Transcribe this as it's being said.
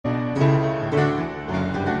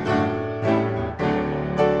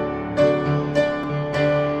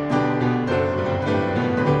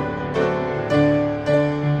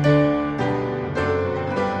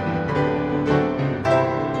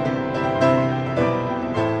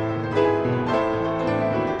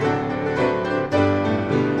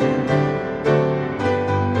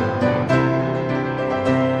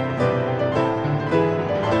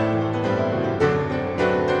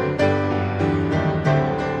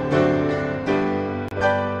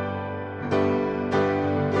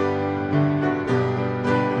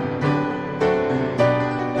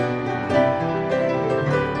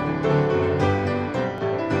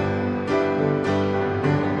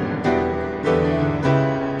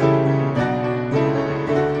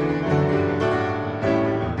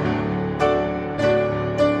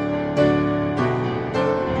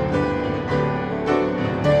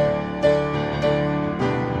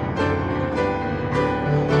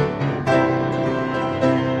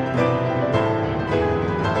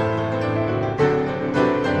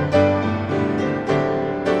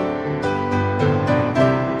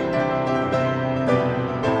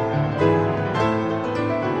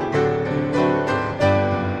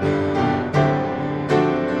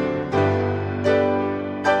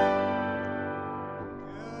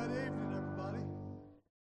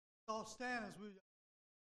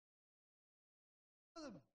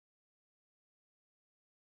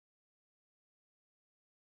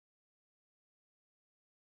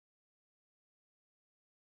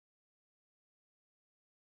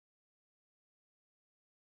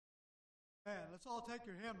Man, let's all take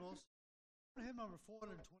your hymnals. Hymn number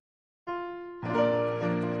 420.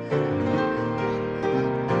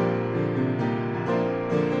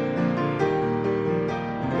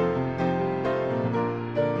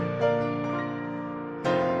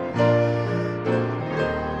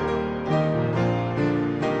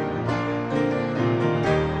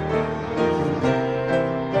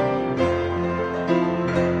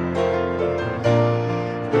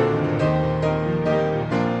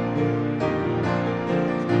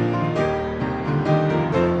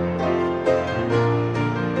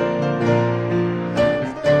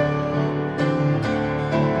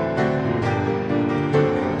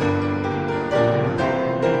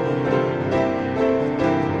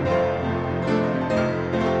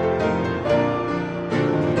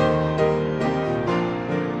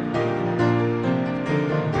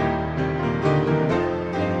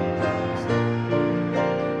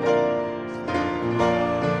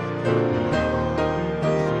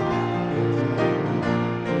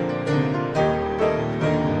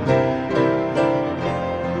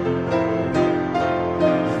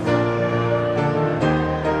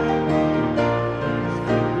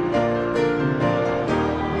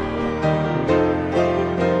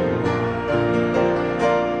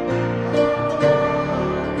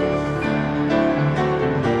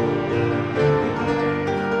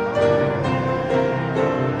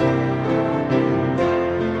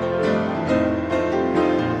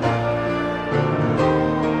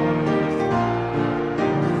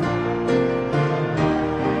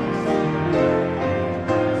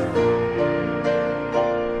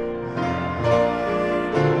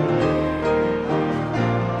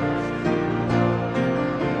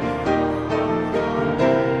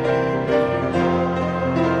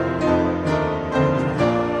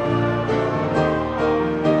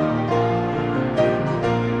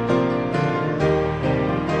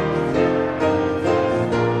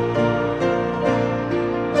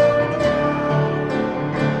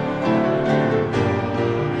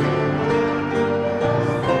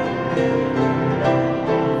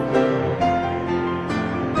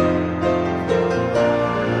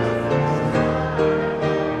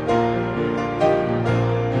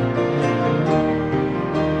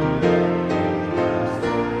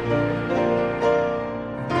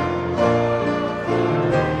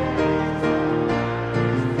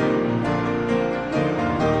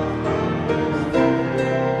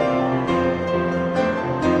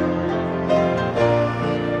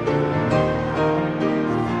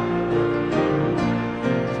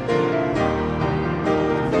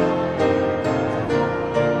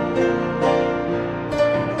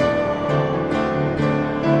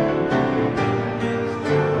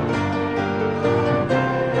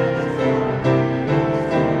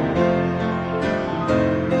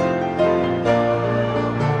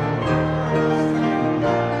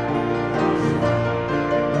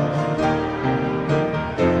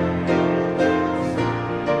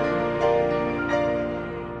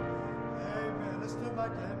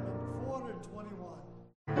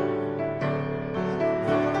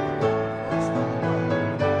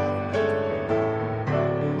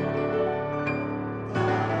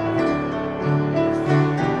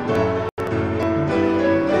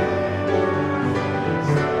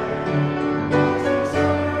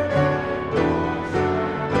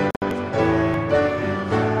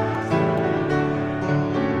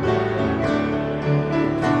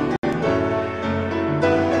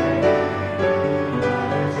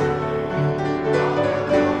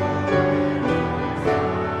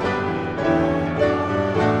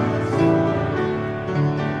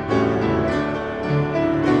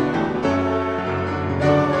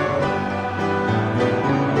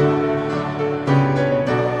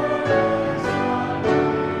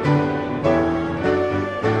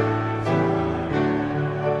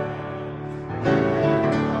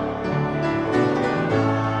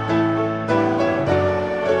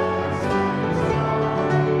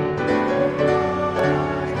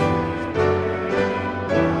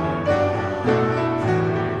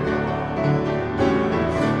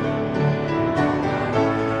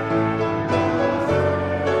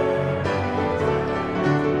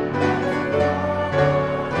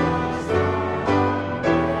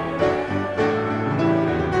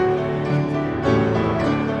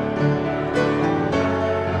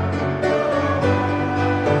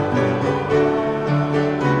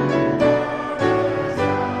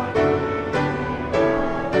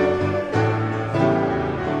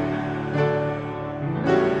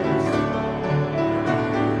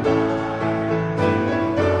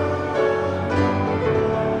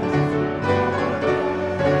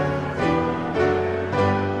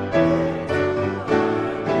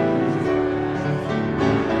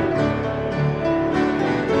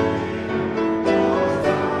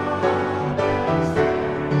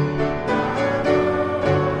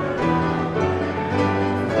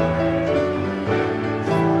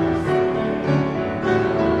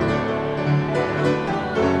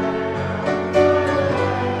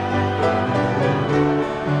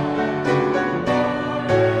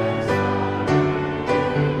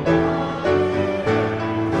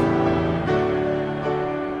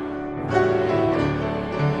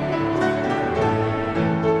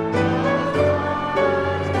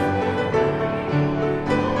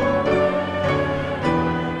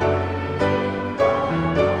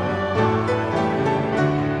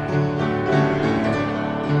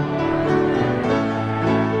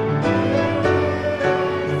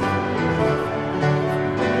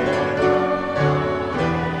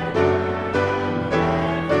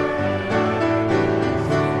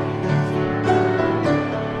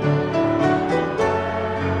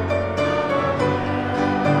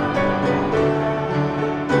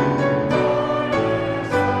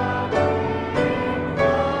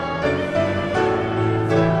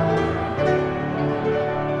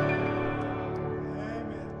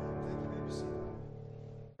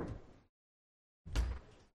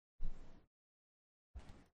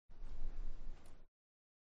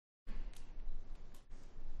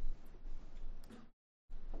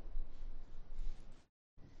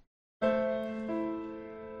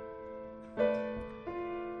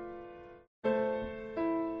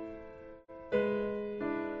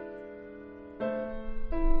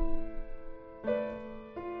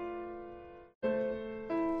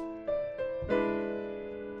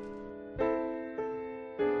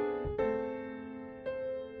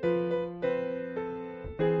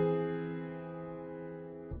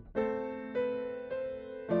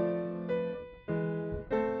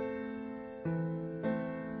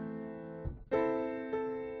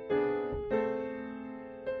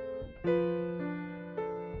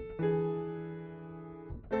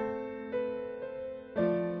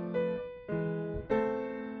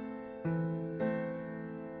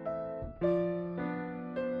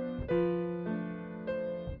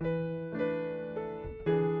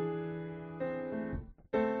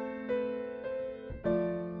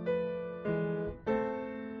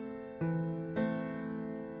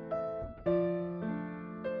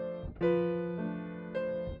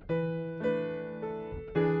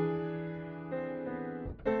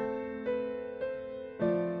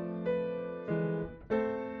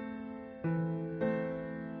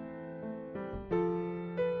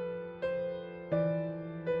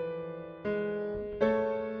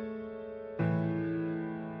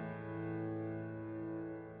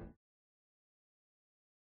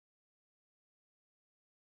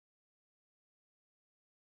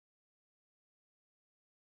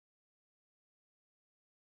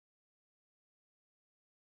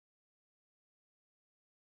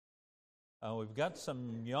 We've got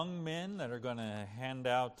some young men that are going to hand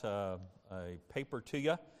out a paper to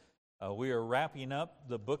you. We are wrapping up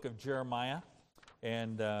the book of Jeremiah,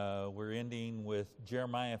 and we're ending with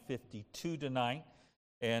Jeremiah 52 tonight.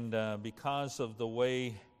 And because of the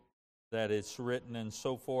way that it's written and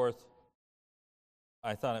so forth,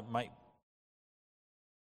 I thought it might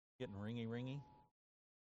getting ringy.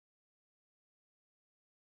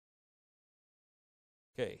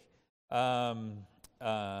 Okay.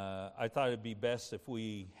 I thought it'd be best if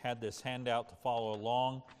we had this handout to follow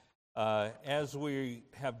along. As we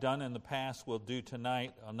have done in the past, we'll do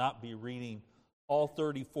tonight. I'll not be reading all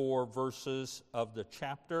 34 verses of the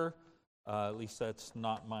chapter. At least that's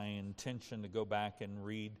not my intention to go back and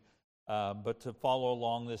read, but to follow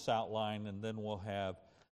along this outline, and then we'll have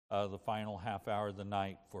the final half hour of the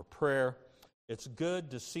night for prayer. It's good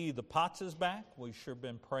to see the Potts back. We've sure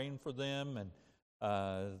been praying for them and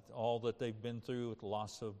all that they've been through with the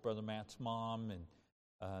loss of Brother Matt's mom, and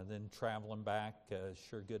then traveling back.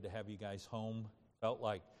 Sure good to have you guys home. Felt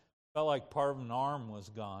like part of an arm was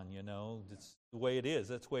gone. You know, it's the way it is.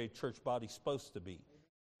 That's the way a church body's supposed to be.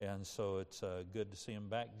 And so it's good to see him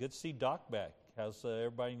back. Good to see Doc back. How's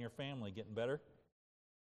everybody in your family getting better?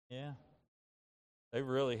 Yeah, they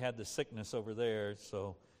really had the sickness over there.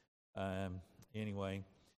 So anyway,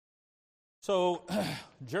 so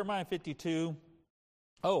Jeremiah 52.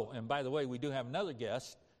 Oh, and by the way, we do have another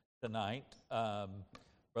guest tonight.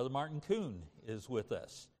 Brother Martin Kuhn is with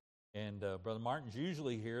us. And Brother Martin's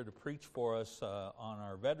usually here to preach for us on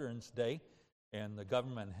our Veterans Day. And the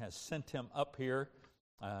government has sent him up here.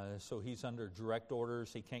 So he's under direct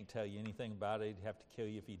orders. He can't tell you anything about it. He'd have to kill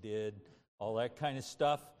you if he did. All that kind of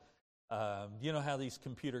stuff. You know how these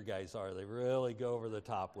computer guys are. They really go over the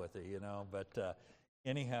top with it, you know. But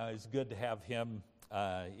anyhow, it's good to have him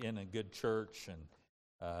in a good church, and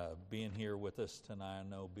being here with us tonight, I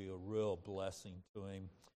know, will be a real blessing to him.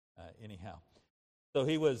 Anyhow, so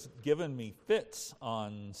he was giving me fits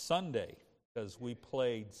on Sunday because we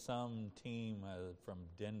played some team from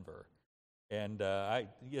Denver, and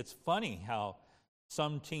it's funny how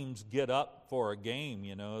some teams get up for a game.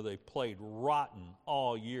 You know, they played rotten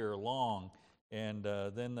all year long, and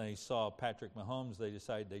then they saw Patrick Mahomes. They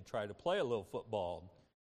decided they'd try to play a little football.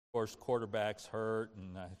 Of course, quarterback's hurt,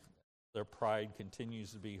 and their pride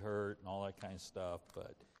continues to be hurt and all that kind of stuff.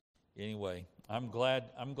 But anyway, I'm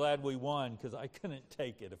glad we won, because I couldn't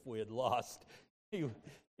take it if we had lost.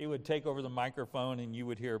 He would take over the microphone and you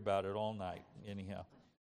would hear about it all night. Anyhow.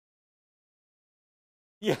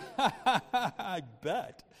 Yeah, I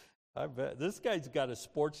bet. This guy's got a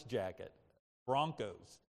sports jacket,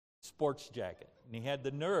 Broncos sports jacket. And he had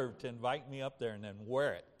the nerve to invite me up there and then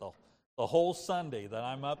wear it the whole Sunday that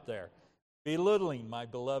I'm up there, belittling my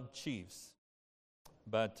beloved Chiefs.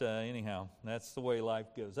 But anyhow, that's the way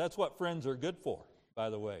life goes. That's what friends are good for,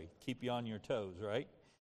 by the way. Keep you on your toes, right?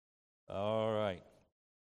 All right.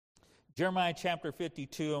 Jeremiah chapter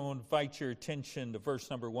 52, I want to invite your attention to verse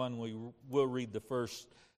number 1. We will read the first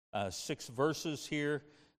 6 verses here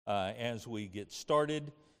as we get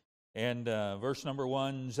started. And verse number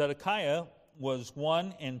 1, Zedekiah was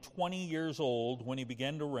 21 years old when he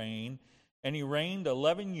began to reign, and he reigned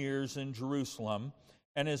 11 years in Jerusalem,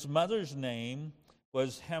 and his mother's name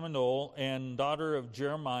was Hamutal, and daughter of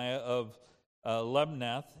Jeremiah of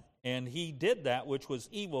Libnath, and he did that which was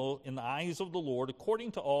evil in the eyes of the Lord,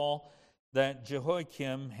 according to all that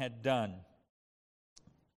Jehoiakim had done.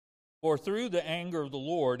 For through the anger of the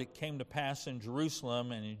Lord it came to pass in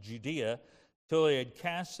Jerusalem and in Judea, till he had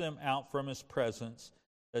cast them out from his presence,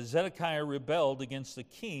 that Zedekiah rebelled against the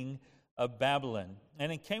king of Babylon.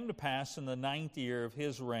 And it came to pass in the 9th year of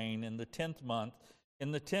his reign, in the 10th month,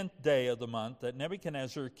 in the 10th day of the month, that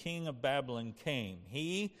Nebuchadnezzar, king of Babylon, came,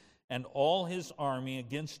 he and all his army,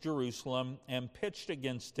 against Jerusalem, and pitched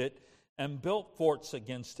against it, and built forts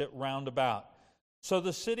against it round about. So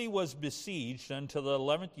the city was besieged until the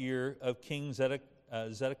 11th year of King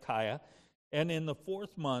Zedekiah. And in the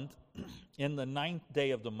 4th month, in the 9th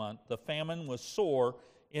day of the month, the famine was sore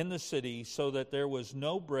in the city, so that there was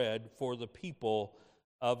no bread for the people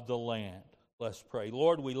of the land. Let's pray.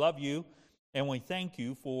 Lord, we love you, and we thank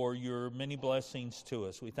you for your many blessings to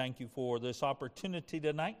us. We thank you for this opportunity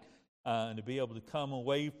tonight to be able to come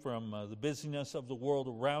away from the busyness of the world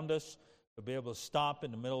around us, to be able to stop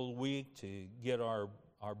in the middle of the week to get our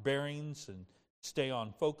bearings and stay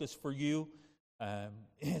on focus for you.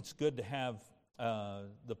 It's good to have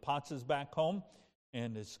the Pottses back home,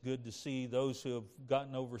 and it's good to see those who have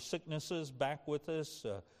gotten over sicknesses back with us,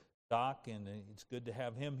 Doc, and it's good to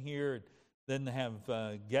have him here. Then to have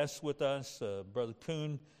guests with us, Brother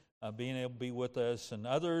Kuhn being able to be with us, and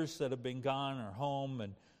others that have been gone or home,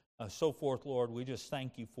 and so forth, Lord. We just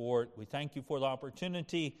thank you for it. We thank you for the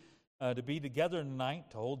opportunity to be together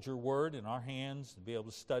tonight, to hold your word in our hands, to be able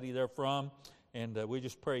to study therefrom. And we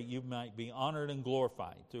just pray you might be honored and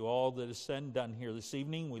glorified through all that is said and done here this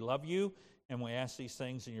evening. We love you, and we ask these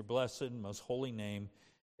things in your blessed and most holy name.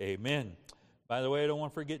 Amen. By the way, I don't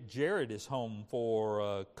want to forget Jared is home for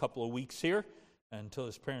a couple of weeks here until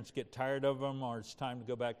his parents get tired of him or it's time to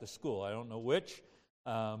go back to school. I don't know which,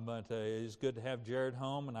 but it's good to have Jared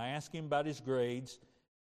home. And I asked him about his grades.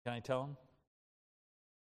 Can I tell him?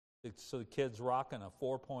 So the kid's rocking a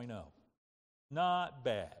 4.0. Not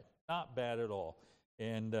bad. Not bad at all.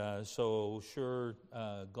 And so sure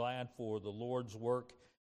glad for the Lord's work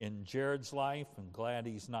in Jared's life, and glad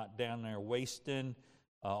he's not down there wasting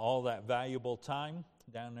all that valuable time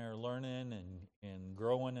down there learning and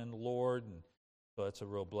growing in the Lord. And so that's a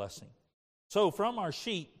real blessing. So from our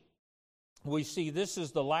sheet, we see this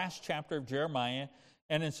is the last chapter of Jeremiah,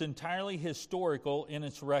 and it's entirely historical in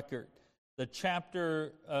its record. The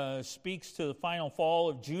chapter speaks to the final fall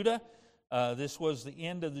of Judah. This was the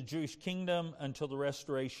end of the Jewish kingdom until the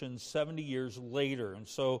restoration 70 years later. And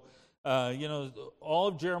so, all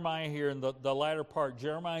of Jeremiah here in the latter part,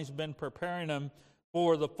 Jeremiah's been preparing them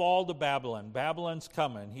for the fall to Babylon. Babylon's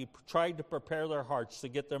coming. He tried to prepare their hearts to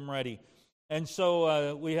get them ready. And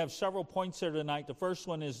so we have several points here tonight. The first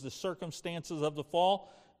one is the circumstances of the fall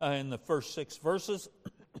in the first 6 verses.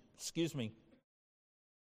 Excuse me.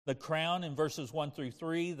 The crown in verses 1 through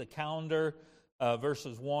 3, the calendar,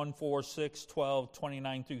 verses 1, 4, 6, 12,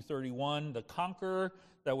 29 through 31, the conqueror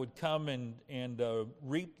that would come and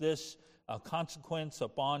reap this consequence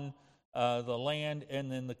upon the land,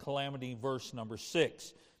 and then the calamity, verse number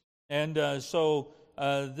 6. And so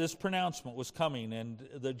this pronouncement was coming, and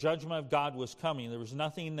the judgment of God was coming. There was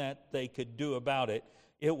nothing that they could do about it.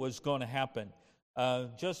 It was going to happen.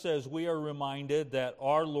 Just as we are reminded that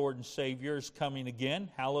our Lord and Savior is coming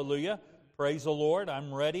again. Hallelujah. Praise the Lord.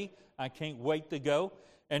 I'm ready. I can't wait to go.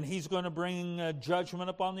 And he's going to bring judgment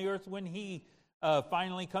upon the earth when he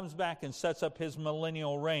finally comes back and sets up his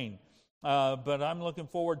millennial reign. But I'm looking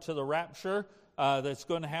forward to the rapture that's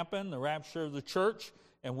going to happen, the rapture of the church.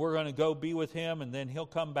 And we're going to go be with him, and then he'll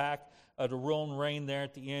come back to rule and reign there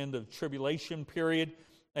at the end of the tribulation period.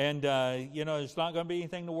 And, there's not going to be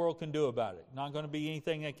anything the world can do about it. Not going to be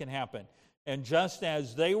anything that can happen. And just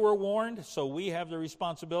as they were warned, so we have the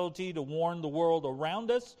responsibility to warn the world around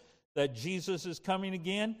us that Jesus is coming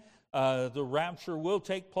again. The rapture will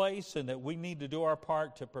take place, and that we need to do our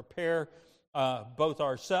part to prepare both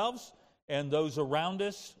ourselves and those around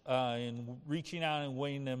us in reaching out and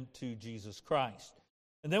winning them to Jesus Christ.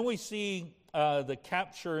 And then we see the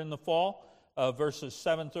capture in the fall, verses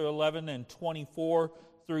 7 through 11 and 24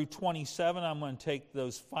 through 27. I'm going to take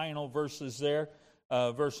those final verses there.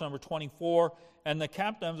 Verse number 24, and the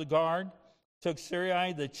captain of the guard took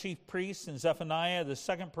Sarai, the chief priest, and Zephaniah, the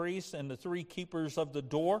second priest, and the 3 keepers of the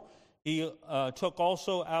door. He took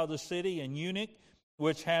also out of the city an eunuch,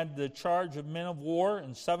 which had the charge of men of war,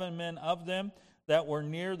 and 7 men of them that were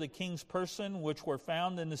near the king's person, which were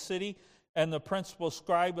found in the city, and the principal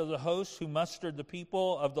scribe of the host, who mustered the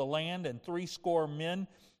people of the land, and 70 men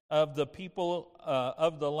of the people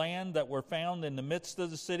of the land that were found in the midst of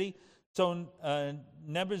the city. So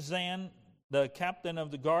Nebuzaradan, the captain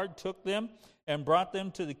of the guard, took them and brought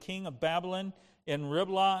them to the king of Babylon in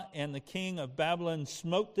Riblah, and the king of Babylon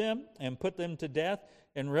smote them and put them to death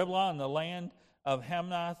in Riblah in the land of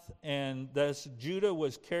Hamath, and thus Judah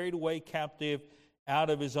was carried away captive out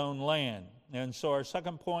of his own land. And so our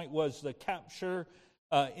second point was the capture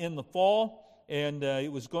in the fall, and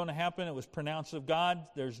it was going to happen. It was pronounced of God.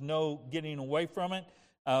 There's no getting away from it.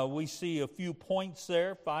 We see a few points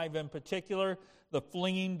there, 5 in particular. The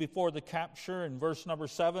fleeing before the capture in verse number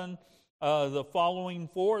 7. The following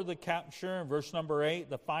for the capture in verse number 8.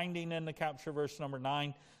 The finding in the capture, verse number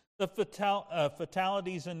 9. The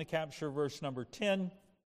fatalities in the capture, verse number 10.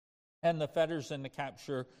 And the fetters in the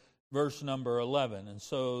capture, verse number 11. And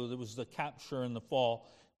so there was the capture in the fall.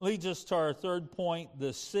 Leads us to our third point,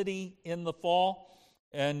 the city in the fall.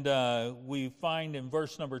 And we find in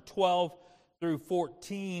verse number 12 through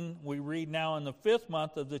 14, we read, now in the 5th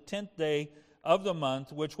month of the 10th day of the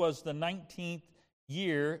month, which was the 19th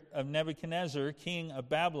year of Nebuchadnezzar, king of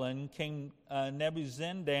Babylon, came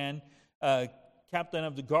Nebuzaradan, captain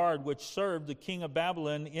of the guard, which served the king of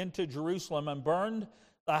Babylon, into Jerusalem, and burned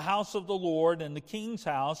the house of the Lord and the king's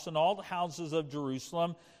house, and all the houses of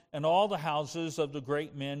Jerusalem, and all the houses of the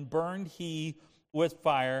great men burned he with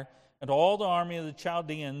fire. And all the army of the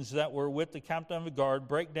Chaldeans that were with the captain of the guard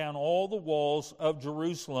break down all the walls of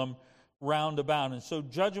Jerusalem round about. And so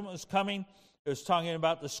judgment was coming It was talking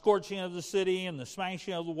about the scorching of the city and the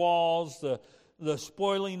smashing of the walls, the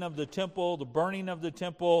spoiling of the temple, the burning of the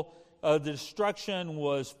temple. The destruction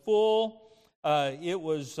was full. It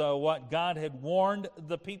was what God had warned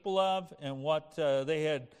the people of, and what they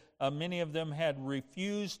had, many of them had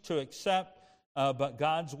refused to accept, but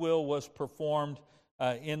God's will was performed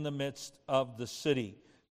in the midst of the city.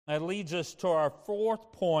 That leads us to our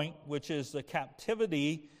fourth point, which is the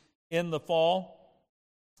captivity in the fall.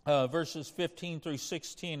 Verses 15 through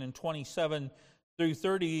 16 and 27 through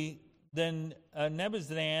 30. Then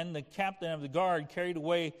Nebuzaradan, the captain of the guard, carried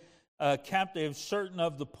away captive certain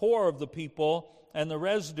of the poor of the people and the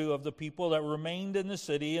residue of the people that remained in the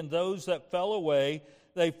city, and those that fell away,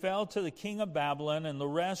 they fell to the king of Babylon and the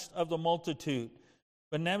rest of the multitude.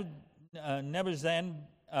 But Nebuzaradan,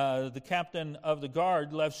 the captain of the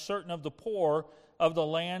guard, left certain of the poor of the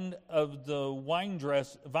land of the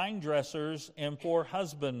vine dressers and for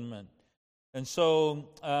husbandmen. And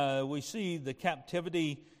so we see the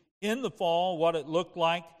captivity in the fall, what it looked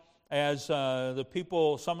like as the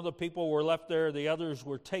people, some of the people were left there, the others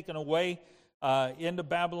were taken away into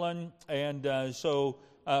Babylon. And so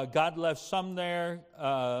God left some there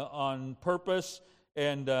on purpose,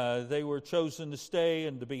 and they were chosen to stay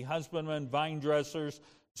and to be husbandmen, vine dressers,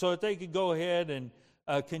 so that they could go ahead and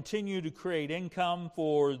continue to create income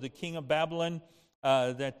for the king of Babylon,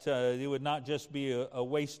 that it would not just be a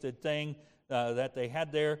wasted thing that they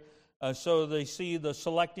had there. So they see the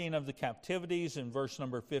selecting of the captivities in verse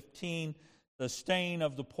number 15, the staying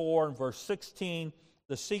of the poor in verse 16,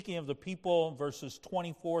 the seeking of the people in verses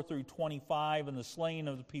 24 through 25, and the slaying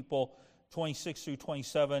of the people 26 through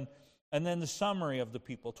 27, and then the summary of the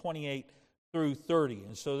people 28 through 30.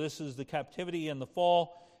 And so this is the captivity in the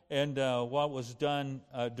fall, and what was done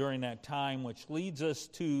during that time, which leads us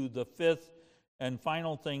to the fifth and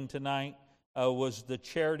final thing tonight, was the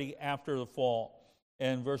charity after the fall.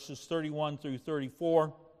 And verses 31 through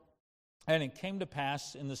 34, and it came to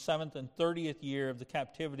pass in the 7th and 30th year of the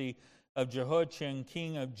captivity of Jehoiachin,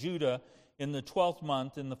 king of Judah, in the 12th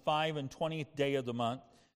month, in the 5 and 20th day of the month,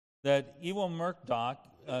 that Evil-Merodach,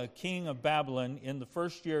 king of Babylon, in the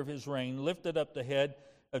first year of his reign, lifted up the head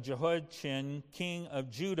of Jehoiachin, king of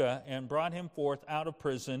Judah, and brought him forth out of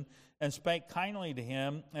prison, and spake kindly to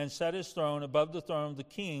him, and set his throne above the throne of the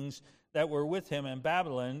kings that were with him in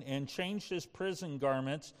Babylon, and changed his prison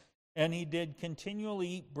garments, and he did continually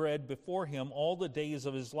eat bread before him all the days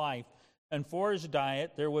of his life. And for his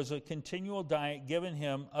diet there was a continual diet given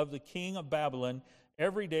him of the king of Babylon,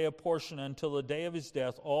 every day a portion until the day of his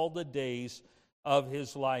death, all the days of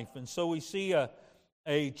his life. And so we see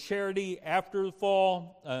a charity after the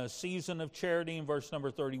fall, a season of charity in verse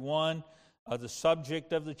number 31, the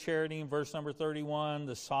subject of the charity in verse number 31,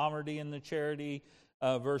 the sovereignty in the charity,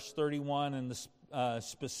 verse 31, and the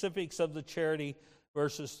specifics of the charity,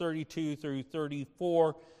 verses 32 through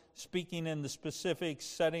 34, speaking in the specifics,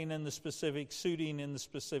 setting in the specifics, suiting in the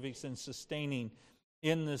specifics, and sustaining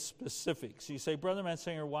in the specifics. You say, Brother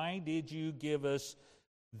Metzinger, why did you give us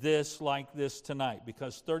this like this tonight?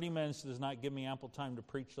 Because 30 minutes does not give me ample time to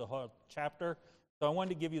preach the whole chapter. So I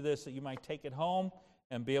wanted to give you this that you might take it home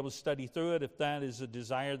and be able to study through it if that is a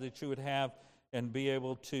desire that you would have, and be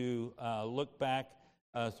able to look back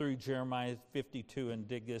through Jeremiah 52 and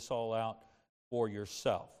dig this all out for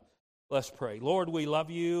yourself. Let's pray. Lord, we love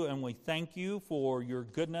you and we thank you for your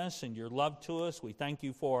goodness and your love to us. We thank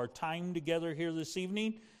you for our time together here this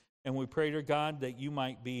evening, and we pray to God that you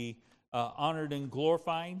might be honored and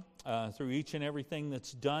glorified through each and everything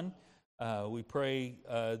that's done. We pray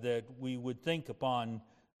that we would think upon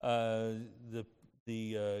the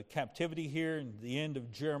captivity here and the end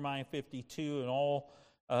of Jeremiah 52 and all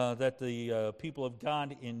that the people of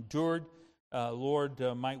God endured. Lord,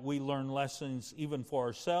 might we learn lessons even for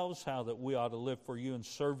ourselves, how that we ought to live for you and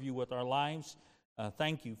serve you with our lives.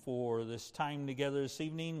 Thank you for this time together this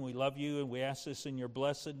evening. We love you, and we ask this in your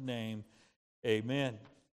blessed name. Amen.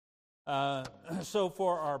 So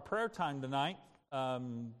for our prayer time tonight,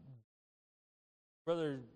 Brother